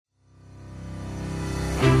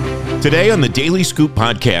Today on the Daily Scoop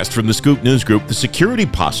podcast from the Scoop News Group, the security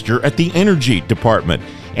posture at the Energy Department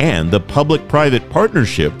and the public-private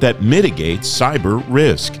partnership that mitigates cyber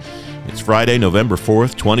risk. It's Friday, November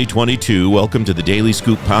 4th, 2022. Welcome to the Daily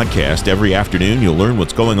Scoop podcast. Every afternoon, you'll learn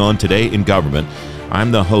what's going on today in government.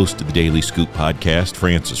 I'm the host of the Daily Scoop podcast,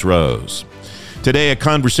 Francis Rose. Today, a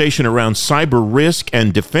conversation around cyber risk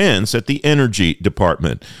and defense at the Energy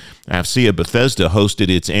Department. AFCEA Bethesda hosted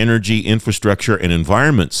its Energy, Infrastructure, and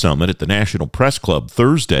Environment Summit at the National Press Club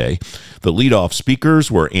Thursday. The lead-off speakers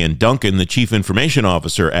were Ann Duncan, the Chief Information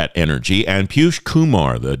Officer at Energy, and Piyush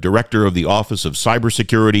Kumar, the Director of the Office of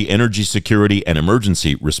Cybersecurity, Energy Security, and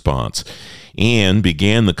Emergency Response. Ann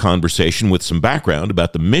began the conversation with some background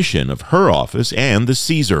about the mission of her office and the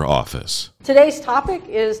CSER office. Today's topic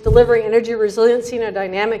is delivering energy resiliency in a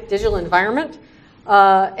dynamic digital environment.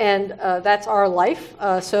 That's our life.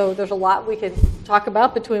 So there's a lot we can talk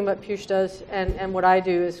about between what Piyush does and what I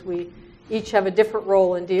do, is we each have a different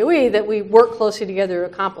role in DOE that we work closely together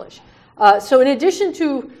to accomplish. So in addition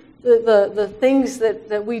to the things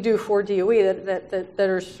that we do for DOE that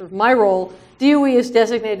are sort of my role, DOE is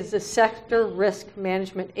designated as a sector risk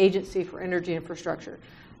management agency for energy infrastructure.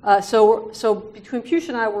 So between Piyush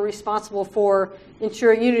and I, we're responsible for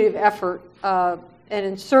ensuring unity of effort and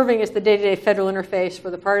in serving as the day-to-day federal interface for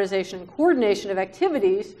the prioritization and coordination of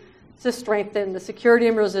activities to strengthen the security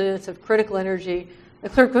and resilience of critical energy, the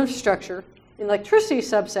critical infrastructure in the electricity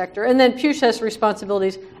subsector. And then Piyush has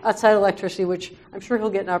responsibilities outside electricity, which I'm sure he'll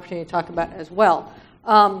get an opportunity to talk about as well.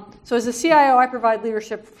 So as the CIO, I provide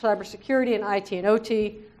leadership for cybersecurity and IT and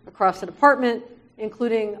OT across the department,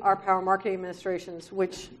 including our power marketing administrations,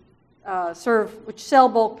 which sell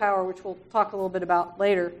bulk power, which we'll talk a little bit about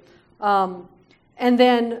later. And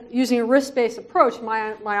then using a risk-based approach,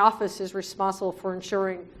 my office is responsible for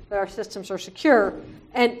ensuring that our systems are secure.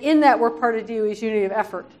 And in that, we're part of DOE's unity of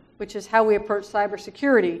effort, which is how we approach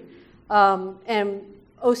cybersecurity. And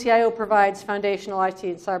OCIO provides foundational IT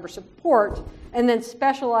and cyber support, and then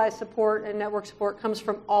specialized support and network support comes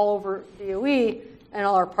from all over DOE and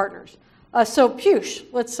all our partners. So Piyush,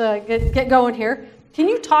 let's get going here. Can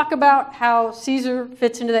you talk about how CSER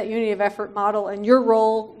fits into that unity of effort model and your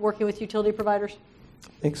role working with utility providers?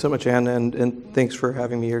 Thanks so much, Ann, and thanks for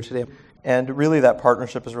having me here today. And really, that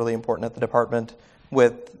partnership is really important at the department,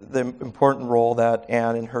 with the important role that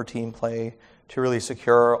Ann and her team play to really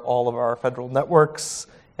secure all of our federal networks.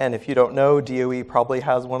 And if you don't know, DOE probably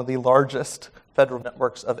has one of the largest federal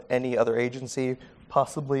networks of any other agency,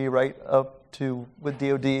 possibly right up to with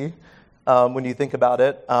DOD, when you think about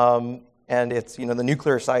it. And it's, the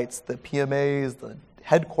nuclear sites, the PMAs, the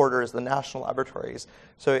headquarters, the national laboratories.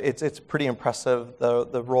 So it's pretty impressive,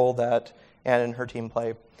 the role that Ann and her team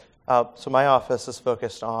play. So my office is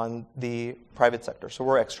focused on the private sector, so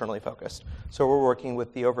we're externally focused. So we're working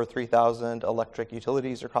with the over 3,000 electric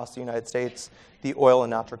utilities across the United States, the oil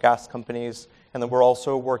and natural gas companies, and then we're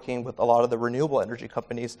also working with a lot of the renewable energy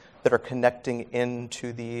companies that are connecting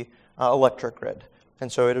into the electric grid.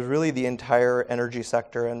 And so it is really the entire energy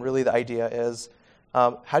sector, and really the idea is,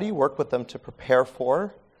 how do you work with them to prepare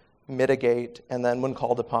for, mitigate, and then when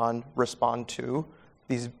called upon, respond to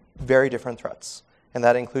these very different threats? And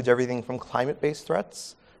that includes everything from climate-based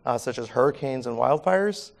threats, such as hurricanes and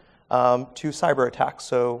wildfires, to cyber attacks.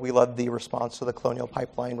 So we led the response to the Colonial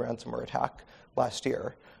Pipeline ransomware attack last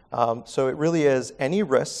year. So it really is any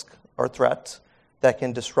risk or threat that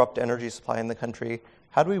can disrupt energy supply in the country.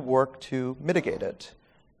 How do we work to mitigate it?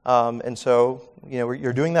 And so,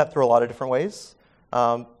 you're doing that through a lot of different ways.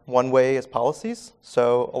 One way is policies.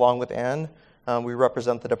 So along with Ann, we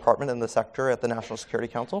represent the department and the sector at the National Security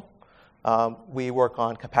Council. We work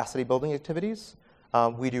on capacity building activities.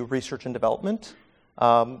 We do research and development.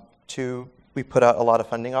 We put out a lot of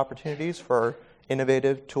funding opportunities for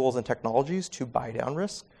innovative tools and technologies to buy down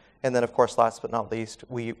risk. And then, of course, last but not least,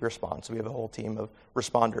 we respond. So we have a whole team of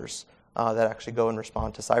responders that actually go and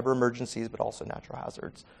respond to cyber emergencies, but also natural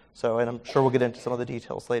hazards. So, and I'm sure we'll get into some of the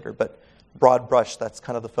details later, but broad brush, that's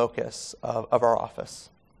kind of the focus of our office.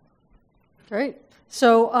 Great.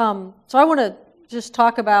 So I want to just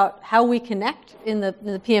talk about how we connect in the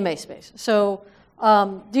PMA space. So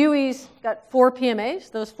DOE's got 4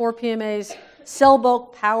 PMAs. Those 4 PMAs sell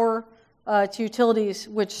bulk power to utilities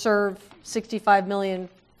which serve 65 million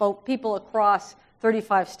people across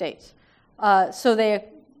 35 states.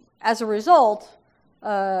 As a result,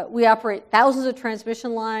 we operate thousands of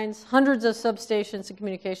transmission lines, hundreds of substations and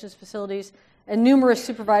communications facilities, and numerous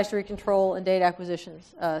supervisory control and data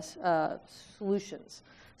acquisitions solutions.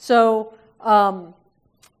 So, and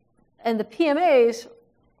the PMAs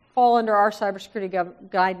fall under our cybersecurity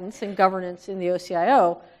guidance and governance in the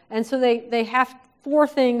OCIO, and so they have four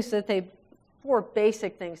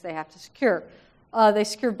basic things they have to secure. They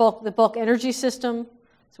secure the bulk energy system,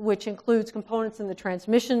 which includes components in the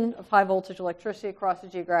transmission of high voltage electricity across the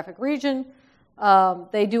geographic region.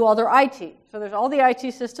 They do all their IT. So there's all the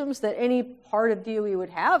IT systems that any part of DOE would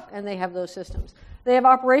have, and they have those systems. They have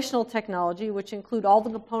operational technology, which include all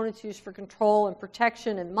the components used for control and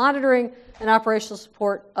protection and monitoring and operational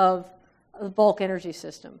support of the bulk energy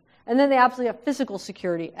system. And then they absolutely have physical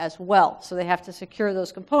security as well. So they have to secure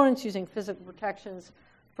those components using physical protections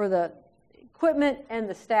for the equipment and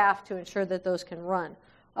the staff to ensure that those can run.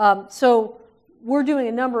 So we're doing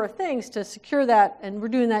a number of things to secure that, and we're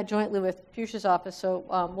doing that jointly with Piyush's office. So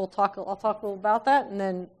I'll talk a little about that, and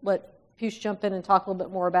then let Piyush jump in and talk a little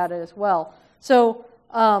bit more about it as well. So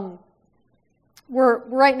we're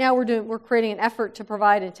creating an effort to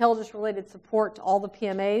provide intelligence-related support to all the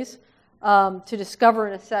PMAs to discover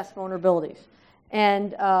and assess vulnerabilities.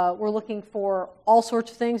 And we're looking for all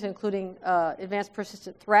sorts of things, including advanced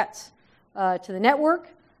persistent threats to the network.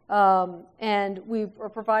 And we are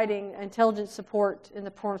providing intelligence support in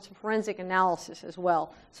the form of forensic analysis as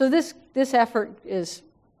well. So this effort is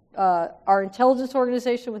our intelligence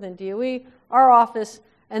organization within DOE, our office,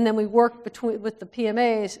 and then we work with the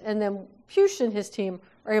PMAs, and then Piyush and his team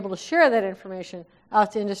are able to share that information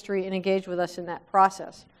out to industry and engage with us in that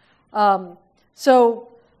process. So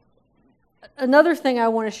another thing I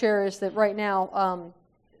want to share is that right now,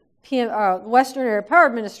 Western Area Power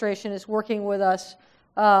Administration is working with us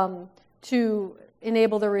to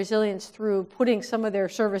enable their resilience through putting some of their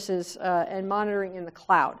services and monitoring in the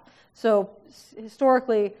cloud. So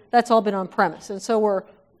historically, that's all been on-premise. And so we're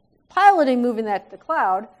piloting moving that to the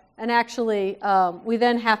cloud, and actually we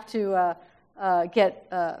then have to get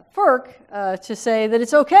FERC to say that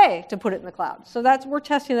it's okay to put it in the cloud. So we're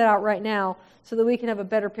testing that out right now so that we can have a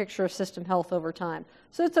better picture of system health over time.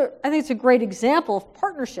 So I think it's a great example of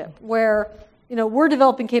partnership where we're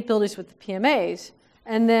developing capabilities with the PMAs,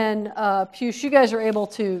 and then Piyush, you guys are able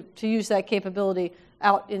to use that capability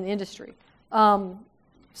out in the industry.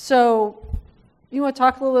 So you want to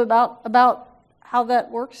talk a little bit about how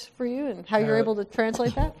that works for you and how you're able to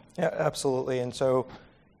translate that? Yeah, absolutely. And so,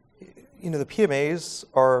 the PMAs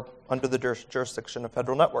are under the jurisdiction of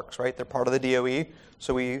federal networks, right? They're part of the DOE,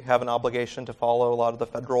 so we have an obligation to follow a lot of the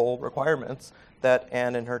federal requirements that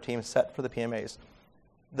Ann and her team set for the PMAs.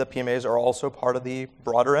 The PMAs are also part of the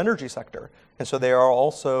broader energy sector, and so they are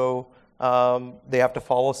also, they have to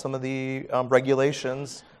follow some of the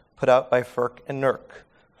regulations put out by FERC and NERC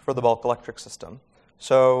for the bulk electric system.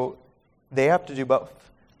 So they have to do both.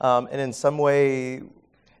 And in some way,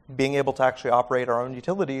 being able to actually operate our own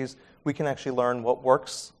utilities, we can actually learn what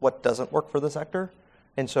works, what doesn't work for the sector.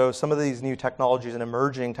 And so some of these new technologies and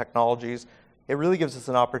emerging technologies, it really gives us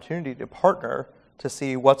an opportunity to partner to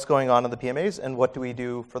see what's going on in the PMAs and what do we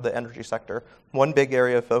do for the energy sector. One big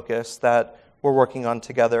area of focus that we're working on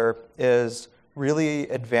together is really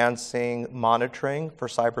advancing monitoring for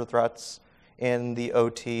cyber threats in the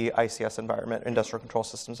OT ICS environment, industrial control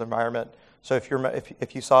systems environment. So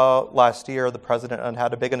if you saw last year, the president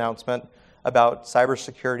had a big announcement about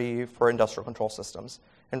cybersecurity for industrial control systems.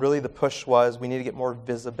 And really the push was we need to get more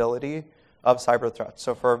visibility of cyber threats.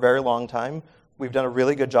 So for a very long time, we've done a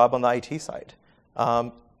really good job on the IT side.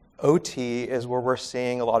 OT is where we're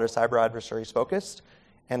seeing a lot of cyber adversaries focused,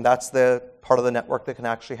 and that's the part of the network that can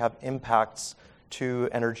actually have impacts to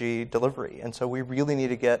energy delivery. And so we really need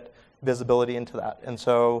to get visibility into that. And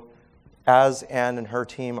so as Ann and her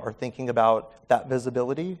team are thinking about that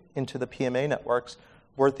visibility into the PMA networks,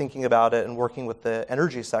 we're thinking about it and working with the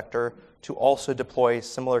energy sector to also deploy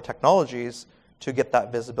similar technologies to get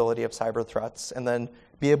that visibility of cyber threats and then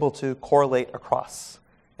be able to correlate across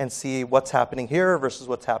and see what's happening here versus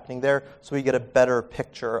what's happening there, so we get a better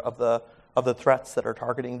picture of the threats that are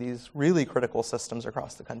targeting these really critical systems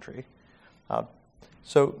across the country.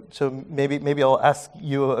 So maybe I'll ask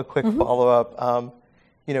you a quick follow-up.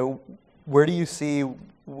 Where do you see,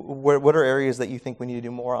 what are areas that you think we need to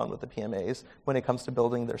do more on with the PMAs when it comes to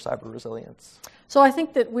building their cyber resilience? So I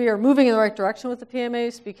think that we are moving in the right direction with the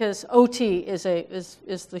PMAs because OT is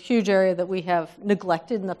the huge area that we have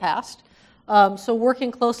neglected in the past. So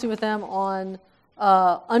working closely with them on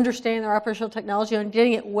understanding their operational technology, on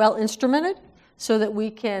getting it well instrumented so that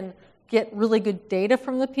we can get really good data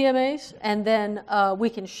from the PMAs, and then we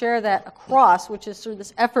can share that across, which is sort of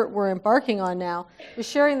this effort we're embarking on now, is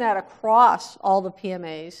sharing that across all the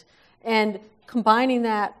PMAs and combining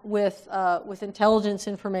that with intelligence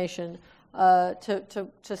information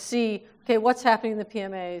to see, okay, what's happening in the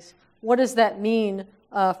PMAs, what does that mean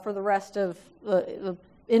for the rest of the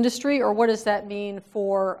industry, or what does that mean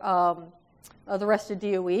for the rest of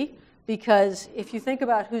DOE, because if you think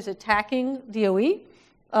about who's attacking DOE,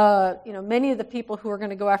 many of the people who are going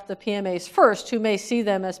to go after the PMAs first, who may see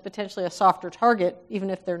them as potentially a softer target, even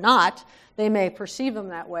if they're not, they may perceive them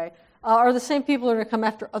that way, are the same people who are going to come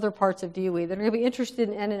after other parts of DOE. They're going to be interested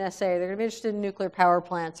in NNSA. They're going to be interested in nuclear power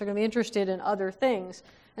plants. They're going to be interested in other things.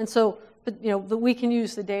 And so, we can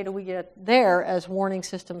use the data we get there as warning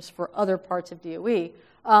systems for other parts of DOE,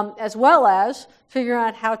 as well as figuring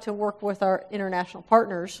out how to work with our international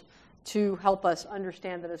partners to help us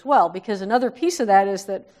understand that as well. Because another piece of that is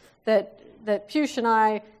that Piyush and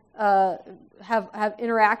I have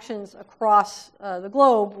interactions across the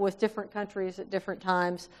globe with different countries at different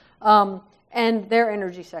times, and their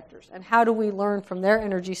energy sectors. And how do we learn from their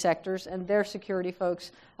energy sectors and their security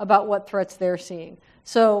folks about what threats they're seeing?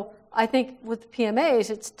 So I think with PMAs,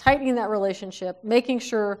 it's tightening that relationship, making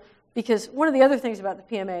sure, because one of the other things about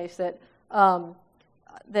the PMAs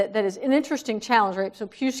that is an interesting challenge, right? So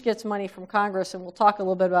Piyush gets money from Congress, and we'll talk a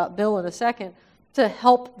little bit about Bill in a second, to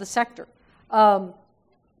help the sector. The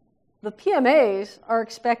PMAs are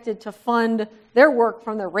expected to fund their work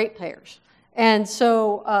from their ratepayers. And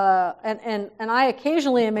so, and I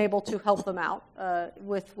occasionally am able to help them out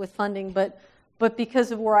with funding, but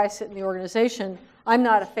because of where I sit in the organization, I'm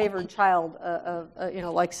not a favored child of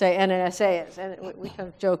like say NNSA is. And we kind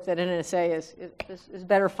of joke that NNSA is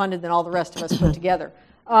better funded than all the rest of us put together.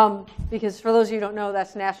 Because for those of you who don't know,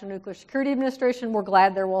 that's National Nuclear Security Administration. We're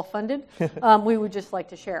glad they're well funded. We would just like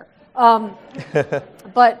to share.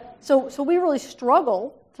 But so we really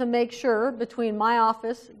struggle to make sure between my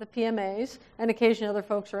office, the PMAs, and occasionally other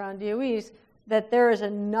folks around DOEs, that there is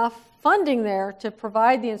enough funding there to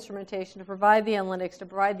provide the instrumentation, to provide the analytics, to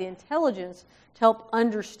provide the intelligence to help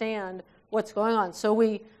understand what's going on. So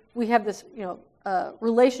we have this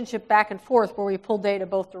relationship back and forth where we pull data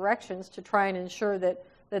both directions to try and ensure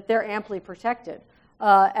that they're amply protected,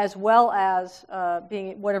 as well as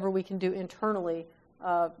being whatever we can do internally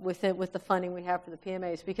with the funding we have for the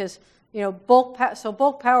PMAs. Because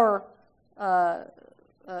bulk power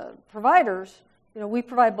providers, we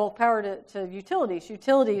provide bulk power to utilities.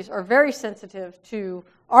 Utilities are very sensitive to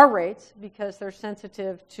our rates because they're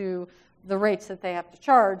sensitive to the rates that they have to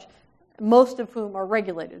charge, most of whom are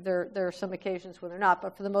regulated. There are some occasions when they're not,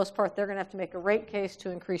 but for the most part, they're going to have to make a rate case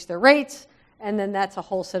to increase their rates, and then that's a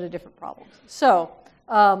whole set of different problems. So,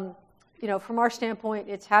 from our standpoint,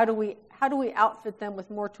 it's how do we outfit them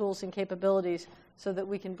with more tools and capabilities so that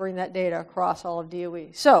we can bring that data across all of DOE.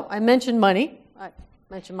 So I mentioned money. I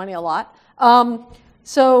mentioned money a lot.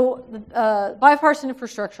 So the Bipartisan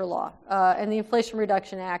Infrastructure Law and the Inflation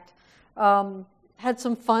Reduction Act had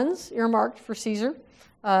some funds earmarked for CSER.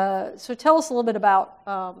 So tell us a little bit about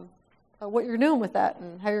what you're doing with that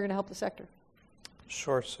and how you're going to help the sector.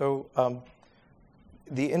 Sure. So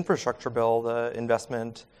the infrastructure bill, the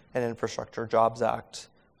Investment and Infrastructure Jobs Act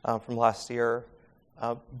from last year,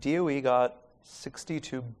 DOE got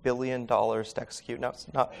 $62 billion to execute. Now, it's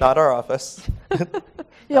not our office.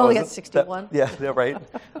 You only got 61. Yeah, right.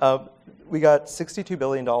 We got $62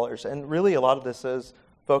 billion. And really a lot of this is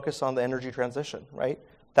focused on the energy transition, right?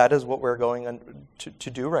 That is what we're going to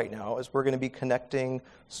do right now, is we're going to be connecting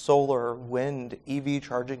solar, wind, EV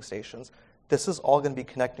charging stations. This is all going to be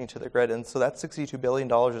connecting to the grid. And so that $62 billion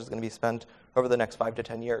is going to be spent over the next 5 to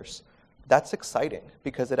 10 years. That's exciting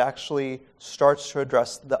because it actually starts to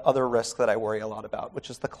address the other risk that I worry a lot about, which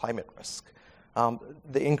is the climate risk.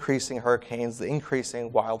 The increasing hurricanes, the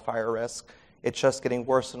increasing wildfire risk, it's just getting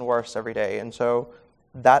worse and worse every day. And so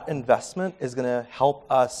that investment is going to help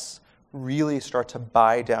us really start to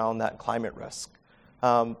buy down that climate risk.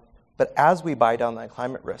 But as we buy down that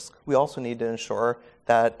climate risk, we also need to ensure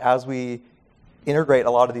that as we integrate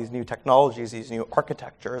a lot of these new technologies, these new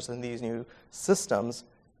architectures, and these new systems,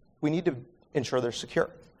 we need to ensure they're secure.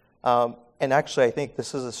 And actually, I think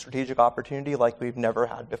this is a strategic opportunity like we've never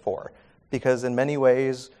had before. Because in many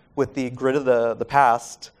ways, with the grid of the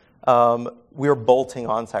past, we're bolting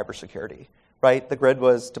on cybersecurity, right? The grid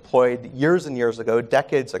was deployed years and years ago,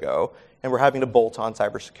 decades ago, and we're having to bolt on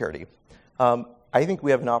cybersecurity. I think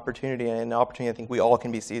we have an opportunity, and an opportunity I think we all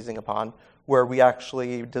can be seizing upon, where we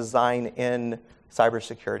actually design in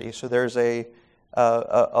cybersecurity. So there's a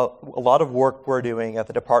lot of work we're doing at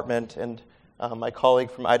the department, and my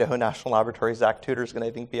colleague from Idaho National Laboratory, Zach Tudor, is going to,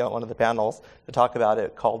 I think, be on one of the panels to talk about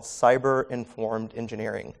it, called cyber-informed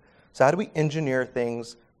engineering. So how do we engineer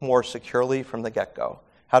things more securely from the get-go?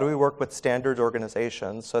 How do we work with standards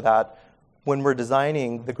organizations so that when we're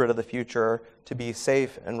designing the grid of the future to be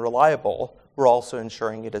safe and reliable, we're also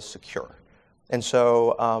ensuring it is secure? And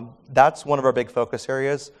so that's one of our big focus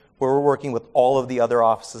areas, where we're working with all of the other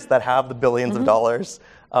offices that have the billions of dollars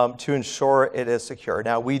to ensure it is secure.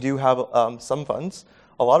 Now, we do have some funds.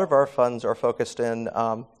 A lot of our funds are focused in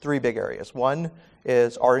 3 big areas. One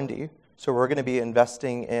is R&D. So we're going to be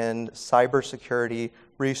investing in cybersecurity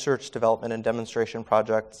research, development, and demonstration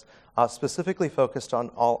projects specifically focused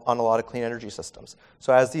on a lot of clean energy systems.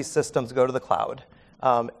 So as these systems go to the cloud,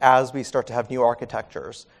 as we start to have new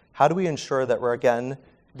architectures, how do we ensure that we're, again,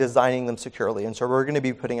 designing them securely? And so we're going to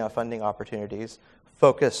be putting out funding opportunities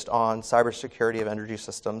focused on cybersecurity of energy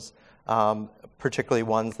systems, particularly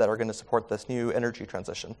ones that are going to support this new energy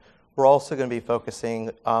transition. We're also going to be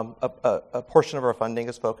focusing, a portion of our funding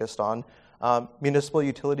is focused on municipal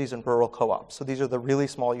utilities and rural co-ops. So these are the really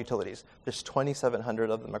small utilities. There's 2,700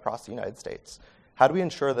 of them across the United States. How do we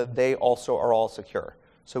ensure that they also are all secure?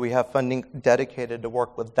 So we have funding dedicated to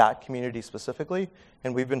work with that community specifically,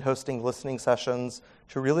 and we've been hosting listening sessions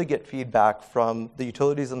to really get feedback from the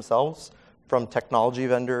utilities themselves, from technology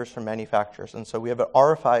vendors, from manufacturers. And so we have an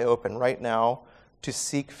RFI open right now to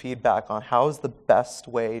seek feedback on how is the best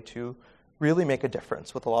way to really make a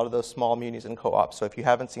difference with a lot of those small munis and co-ops. So if you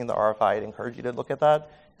haven't seen the RFI, I'd encourage you to look at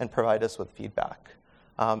that and provide us with feedback.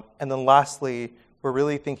 And then lastly, we're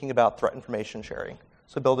really thinking about threat information sharing.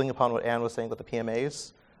 So building upon what Ann was saying with the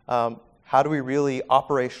PMAs, how do we really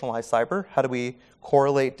operationalize cyber? How do we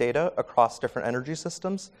correlate data across different energy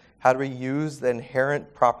systems? How do we use the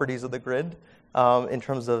inherent properties of the grid in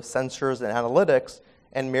terms of sensors and analytics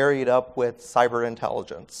and marry it up with cyber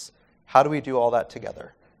intelligence? How do we do all that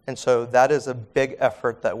together? And so that is a big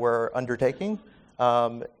effort that we're undertaking.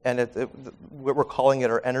 And we're calling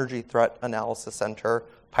it our Energy Threat Analysis Center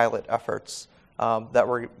pilot efforts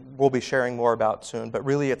that we'll be sharing more about soon. But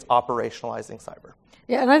really, it's operationalizing cyber.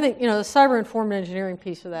 Yeah, and I think, the cyber-informed engineering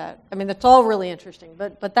piece of that, I mean, that's all really interesting.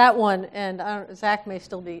 But that one, and Zach may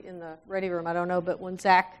still be in the ready room, I don't know, but when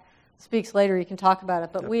Zach speaks later, you can talk about it.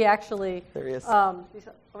 But we actually, there he is. Over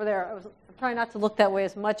there, I'm trying not to look that way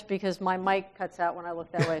as much because my mic cuts out when I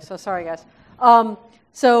look that way. So sorry, guys. Or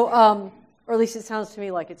at least it sounds to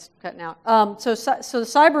me like it's cutting out. So the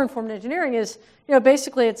cyber-informed engineering is,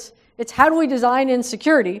 basically it's how do we design in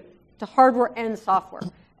security to hardware and software.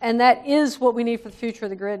 And that is what we need for the future of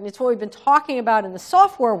the grid. And it's what we've been talking about in the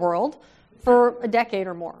software world for a decade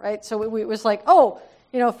or more, right? So it was like,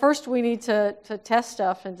 first we need to test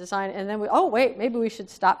stuff and design, and then maybe we should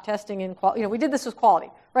stop testing in quality. We did this with quality,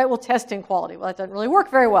 right? We'll test in quality. Well, that doesn't really work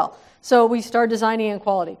very well. So we started designing in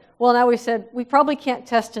quality. Well, now we said we probably can't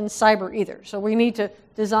test in cyber either. So we need to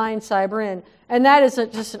design cyber in. And that is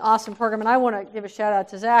just an awesome program. And I want to give a shout out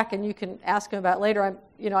to Zach, and you can ask him about it later.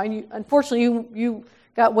 Unfortunately, you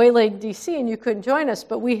got waylaid in D.C. and you couldn't join us,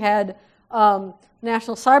 but we had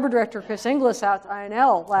National Cyber Director Chris Inglis out to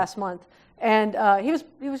INL last month. And he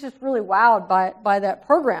was just really wowed by that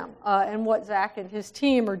program and what Zach and his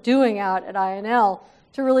team are doing out at INL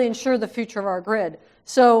to really ensure the future of our grid.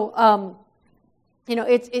 So,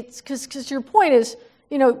 it's because your point is,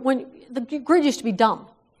 when the grid used to be dumb,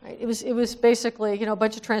 right? It was basically a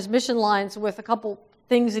bunch of transmission lines with a couple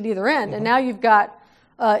things at either end, and now you've got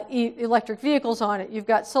electric vehicles on it, you've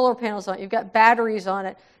got solar panels on it, you've got batteries on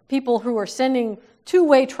it, people who are sending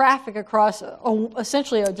two-way traffic across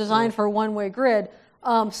essentially a design for a one-way grid,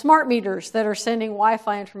 smart meters that are sending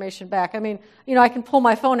Wi-Fi information back. I mean, I can pull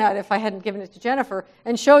my phone out if I hadn't given it to Jennifer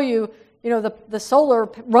and show you, the solar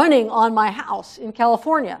running on my house in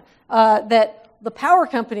California that the power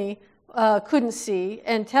company couldn't see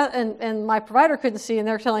and my provider couldn't see, and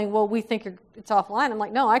they're telling, well, we think it's offline. I'm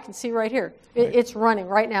like, no, I can see right here. It's running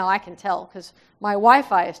right now. I can tell because my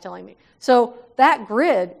Wi-Fi is telling me. So that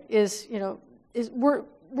grid is, we're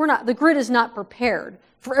not, the grid is not prepared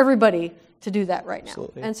for everybody to do that right now.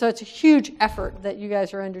 Absolutely. And so it's a huge effort that you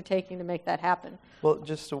guys are undertaking to make that happen. Well,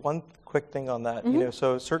 just one quick thing on that.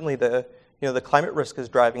 So certainly the climate risk is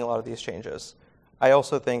driving a lot of these changes. I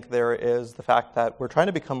also think there is the fact that we're trying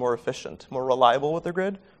to become more efficient, more reliable with the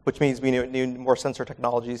grid, which means we need more sensor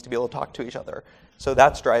technologies to be able to talk to each other. So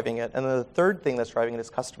that's driving it. And then the third thing that's driving it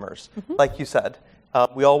is customers. Like you said,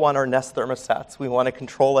 we all want our Nest thermostats. We want to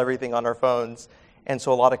control everything on our phones. And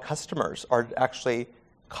so a lot of customers are actually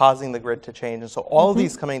causing the grid to change. And so all of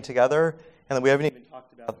these coming together, and then we haven't even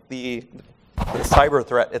talked about the cyber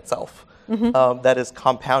threat itself that is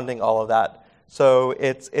compounding all of that. So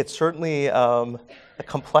it's certainly a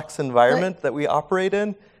complex environment that we operate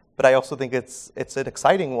in, but I also think it's an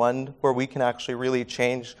exciting one where we can actually really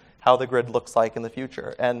change how the grid looks like in the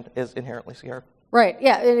future and is inherently secure. Right.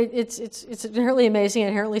 Yeah. It's inherently amazing and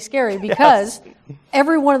inherently scary because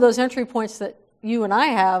every one of those entry points that you and I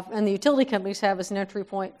have and the utility companies have as an entry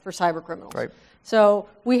point for cyber criminals. Right. So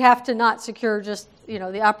we have to not secure just,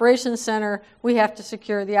 the operations center. We have to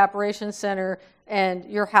secure the operations center and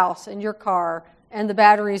your house and your car and the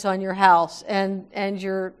batteries on your house and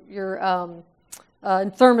your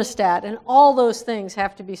thermostat, and all those things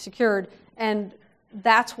have to be secured. And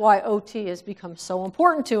that's why OT has become so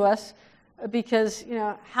important to us, because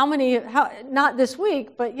not this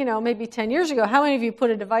week, but maybe 10 years ago, how many of you put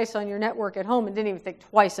a device on your network at home and didn't even think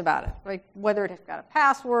twice about it, like whether it got a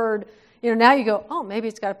password? Now you go, oh, maybe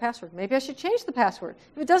it's got a password. Maybe I should change the password.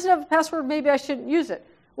 If it doesn't have a password, maybe I shouldn't use it.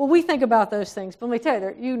 Well, we think about those things, but let me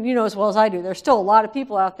tell you, you know as well as I do, there's still a lot of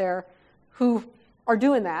people out there who are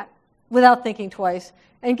doing that without thinking twice.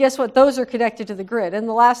 And guess what? Those are connected to the grid. And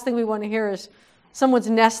the last thing we want to hear is someone's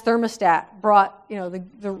Nest thermostat brought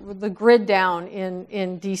the grid down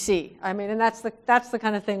in DC. I mean, and that's the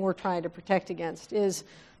kind of thing we're trying to protect against is,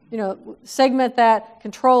 segment that,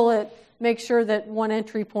 control it, make sure that one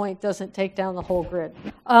entry point doesn't take down the whole grid.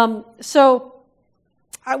 So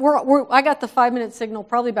I got the 5-minute signal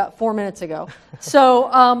probably about 4 minutes ago. So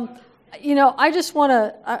I just want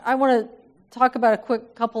to talk about a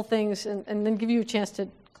quick couple things and then give you a chance to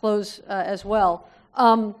close as well.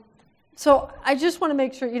 So I just want to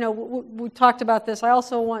make sure, we talked about this. I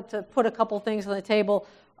also want to put a couple things on the table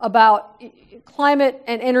about climate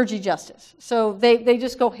and energy justice. So they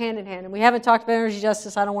just go hand in hand. And we haven't talked about energy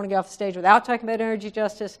justice. I don't want to get off the stage without talking about energy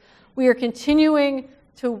justice. We are continuing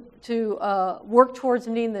to work towards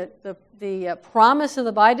meeting the promise of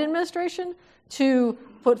the Biden administration to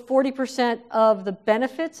put 40% of the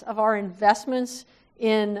benefits of our investments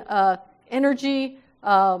in energy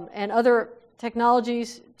and other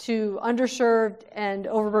technologies to underserved and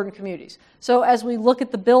overburdened communities. So as we look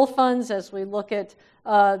at the bill funds, as we look at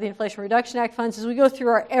the Inflation Reduction Act funds, as we go through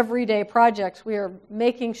our everyday projects, we are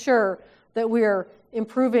making sure that we are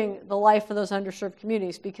improving the life of those underserved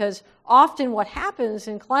communities, because often what happens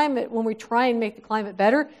in climate when we try and make the climate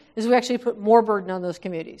better is we actually put more burden on those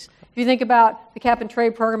communities. If you think about the cap and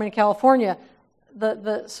trade program in California,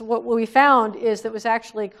 so what we found is that it was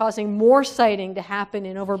actually causing more siting to happen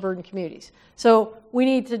in overburdened communities. So we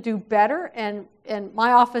need to do better, and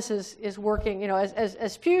my office is working,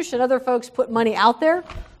 as Piyush and other folks put money out there,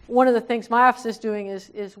 one of the things my office is doing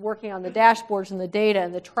is working on the dashboards and the data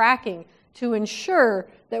and the tracking to ensure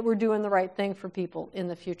that we're doing the right thing for people in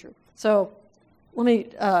the future. So let me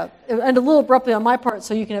end a little abruptly on my part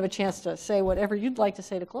so you can have a chance to say whatever you'd like to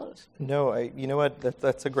say to close. No, you know what?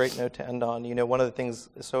 That's a great note to end on. One of the things,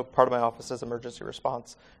 so part of my office is emergency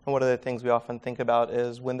response. And one of the things we often think about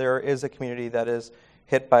is when there is a community that is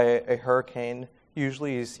hit by a hurricane,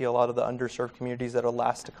 usually you see a lot of the underserved communities that are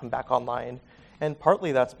last to come back online. And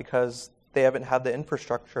partly that's because they haven't had the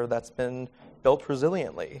infrastructure that's been built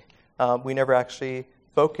resiliently. We never actually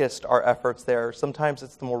focused our efforts there. Sometimes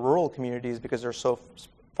it's the more rural communities because they're so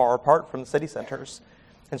far apart from the city centers.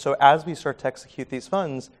 And so as we start to execute these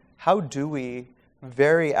funds, how do we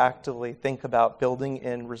very actively think about building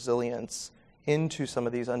in resilience into some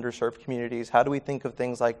of these underserved communities? How do we think of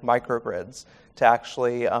things like microgrids to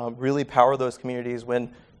actually really power those communities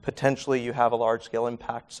when potentially you have a large-scale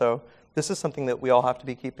impact? So this is something that we all have to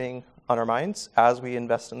be keeping on our minds as we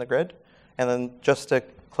invest in the grid. And then just to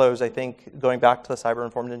close, I think going back to the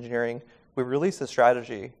cyber-informed engineering, we released a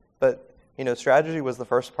strategy, but strategy was the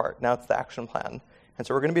first part. Now it's the action plan. And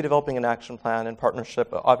so we're going to be developing an action plan in partnership,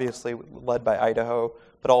 obviously led by Idaho,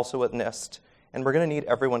 but also with NIST. And we're going to need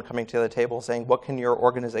everyone coming to the table saying, what can your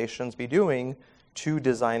organizations be doing to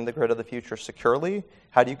design the grid of the future securely?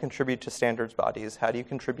 How do you contribute to standards bodies? How do you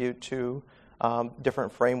contribute to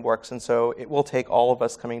different frameworks? And so it will take all of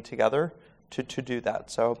us coming together to do that.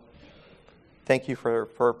 So thank you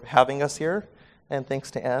for having us here, and thanks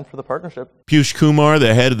to Ann for the partnership. Piyush Kumar,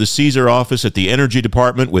 the head of the CSER office at the Energy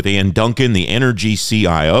Department, with Ann Duncan, the Energy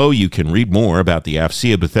CIO. You can read more about the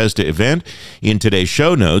AFCEA Bethesda event in today's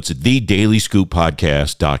show notes at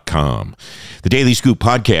thedailyscooppodcast.com. The Daily Scoop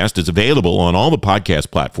Podcast is available on all the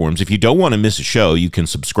podcast platforms. If you don't want to miss a show, you can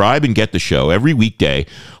subscribe and get the show every weekday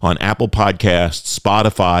on Apple Podcasts,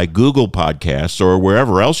 Spotify, Google Podcasts, or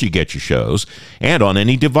wherever else you get your shows, and on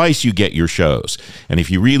any device you get your shows. And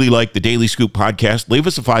if you really like the Daily Scoop Podcast, leave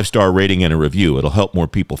us a 5-star rating and a review. It'll help more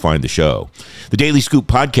people find the show. The Daily Scoop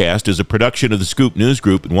Podcast is a production of the Scoop News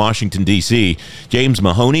Group in Washington, D.C. James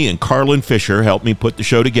Mahoney and Carlin Fisher helped me put the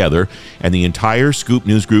show together, and the entire Scoop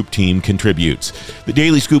News Group team contributes. The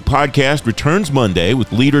Daily Scoop Podcast returns Monday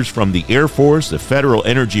with leaders from the Air Force, the Federal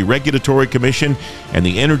Energy Regulatory Commission, and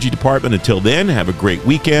the Energy Department. Until then, have a great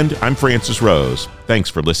weekend. I'm Francis Rose. Thanks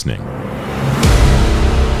for listening.